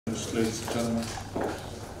Ladies and gentlemen,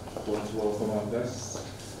 I want to welcome our guests.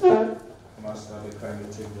 Master, they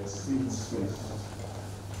kindly take their seats, please.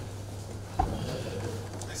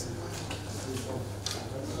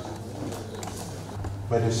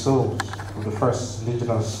 By the souls of the first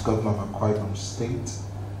Indigenous Governor of Udom State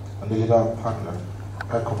and the leader of Partner,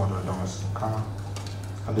 Air Commodore Udom,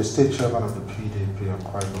 and the State Chairman of the PDP of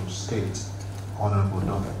Udom State, Honorable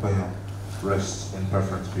Udom, rest in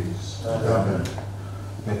perfect peace. Amen.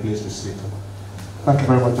 May please be seated. Thank you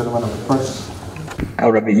very much, gentlemen of the press. I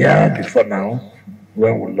would have been here before now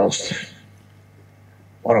when we lost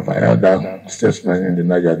one of our elder statesmen in the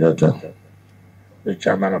Niger Delta, the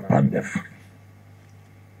chairman of PANDEF,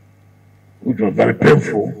 which was very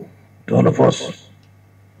painful to all of us.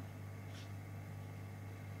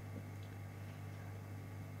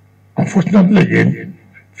 Unfortunately, again,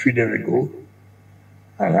 a few days ago,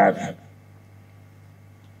 I had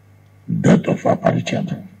death of our party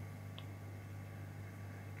chairman.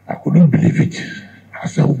 I couldn't believe it. I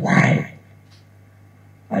said, why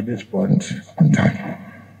at this point in time?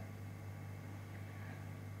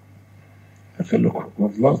 I said, look,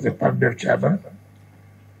 we've lost the PANDEF chairman.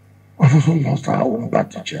 We've also lost our own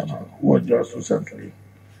party chairman, who was just recently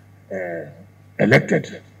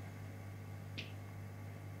elected.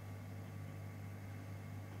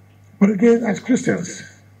 But again, as Christians,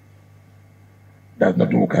 there's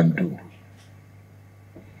nothing we can do.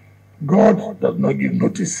 God does not give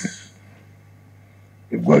notice.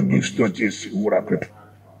 If God gives notice, we would have prepared.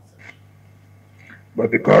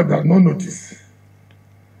 But because there's no notice,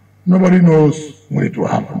 nobody knows when it will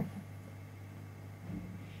happen.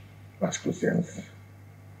 As Christians,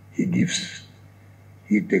 He gives,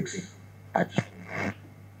 He takes action.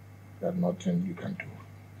 There's nothing you can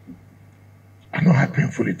do. I know how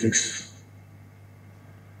painful it is.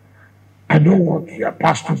 I know what you are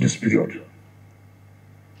passed through this period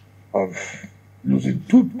of losing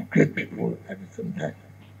two great people at the same time.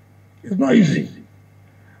 It's not easy.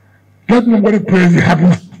 Let nobody praise it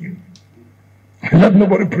happens to you. Let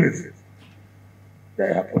nobody praise it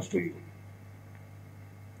that it happens to you.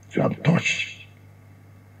 So I'm touched.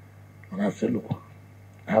 And I said, look,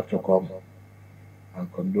 I have to come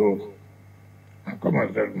and condole and come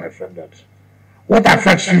and tell my friend that what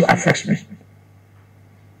affects you affects me.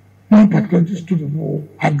 Not particularly these two people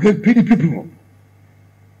are great PDP people.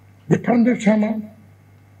 The PANDEF chairman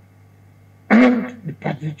and the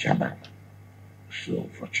party chairman. So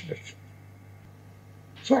fortunate.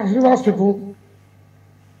 So as Rivers people,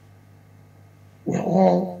 we're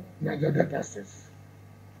all Niger Delta states.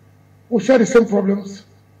 We share the same problems.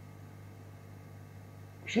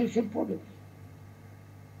 We share the same problems.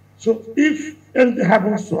 So if anything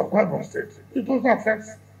happens to Udom State, it also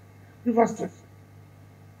affects Rivers State.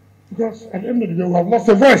 Because at the end of the day, we have lost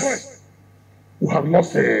a voice. We have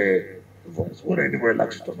lost a voice, whether anybody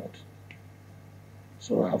likes it or not.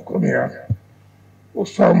 So I have come here with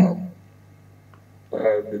some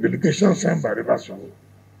the delegation sent by Rivers people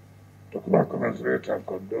to come and commiserate and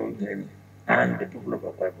condole him and the people of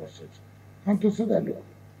Udom State. And to say that, look,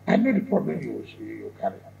 I know the problem you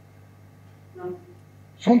carry.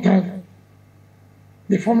 Sometimes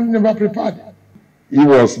the family never prepared. He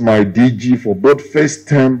was my DG for both first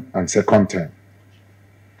term and second term.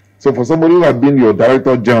 So for somebody who had been your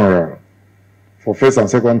Director General for first and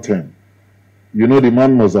second term, you know the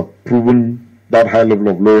man must have proven that high level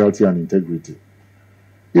of loyalty and integrity.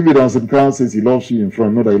 If he doesn't count, says he loves you in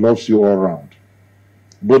front, know that he loves you all around,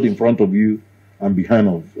 both in front of you and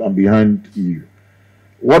behind you.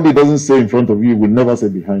 What he doesn't say in front of you, he will never say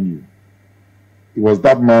behind you. He was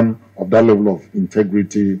that man of that level of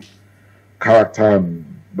integrity, character,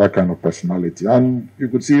 and that kind of personality. And you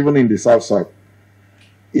could see even in the South,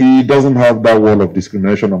 he doesn't have that wall of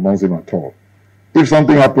discrimination amongst him at all. If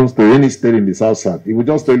something happens to any state in the South, he will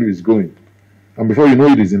just tell you he's going. And before you know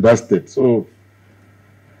it, he's in that state. So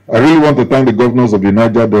I really want to thank the governors of the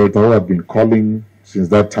Niger Delta who have been calling since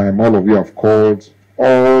that time. All of you have called.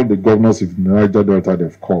 All the governors of the Niger Delta,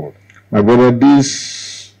 they've called. My brother,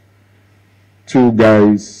 these two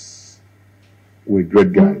guys were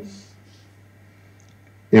great guys.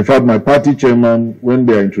 In fact, my party chairman, when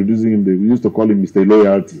they are introducing him, they used to call him Mr.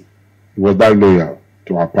 Loyalty. He was that loyal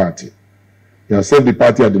to our party. He has served the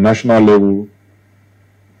party at the national level.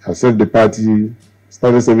 He has served the party,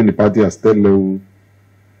 started serving the party at state level.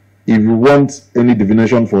 If you want any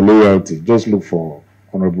divination for loyalty, just look for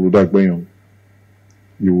Honorable Udom.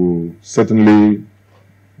 You will certainly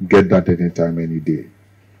get that anytime, any day.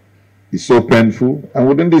 It's so painful. And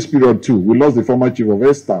within this period too, we lost the former chief of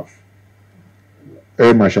air staff,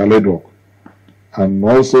 Air Marshal Edward, and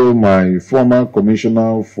also my former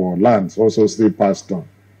commissioner for lands also still passed on.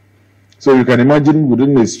 So you can imagine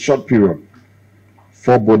within a short period,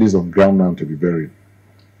 4 bodies on ground now to be buried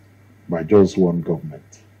by just one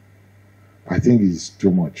government. I think it's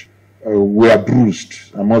too much. We are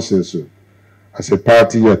bruised, I must say so. As a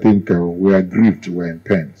party, I think we are grieved, we are in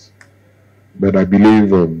pains. But I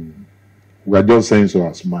believe we are just saying so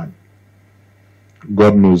as man.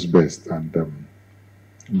 God knows best, and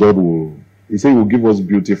God will, He said He will give us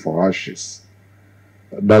beauty for ashes.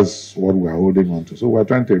 That's what we are holding on to. So we are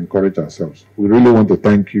trying to encourage ourselves. We really want to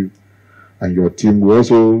thank you and your team. We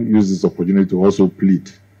also use this opportunity to also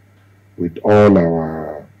plead with all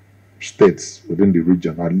our states within the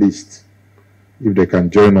region, at least, if they can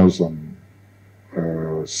join us on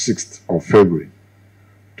 6th of February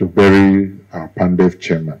to bury our PANDEF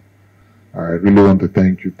chairman. I really want to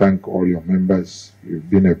thank all your members. You've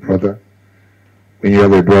been a brother. When you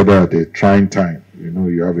have a brother at a trying time, you know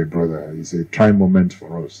you have a brother. It's a trying moment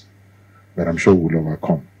for us, but I'm sure we'll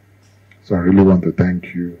overcome. So I really want to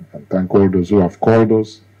thank you and thank all those who have called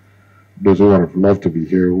us, those who would have loved to be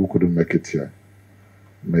here who couldn't make it here.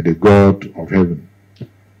 May the God of heaven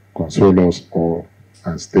console us all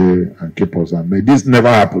and stay and keep us. And may this never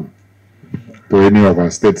happen to any of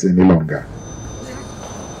our states any longer.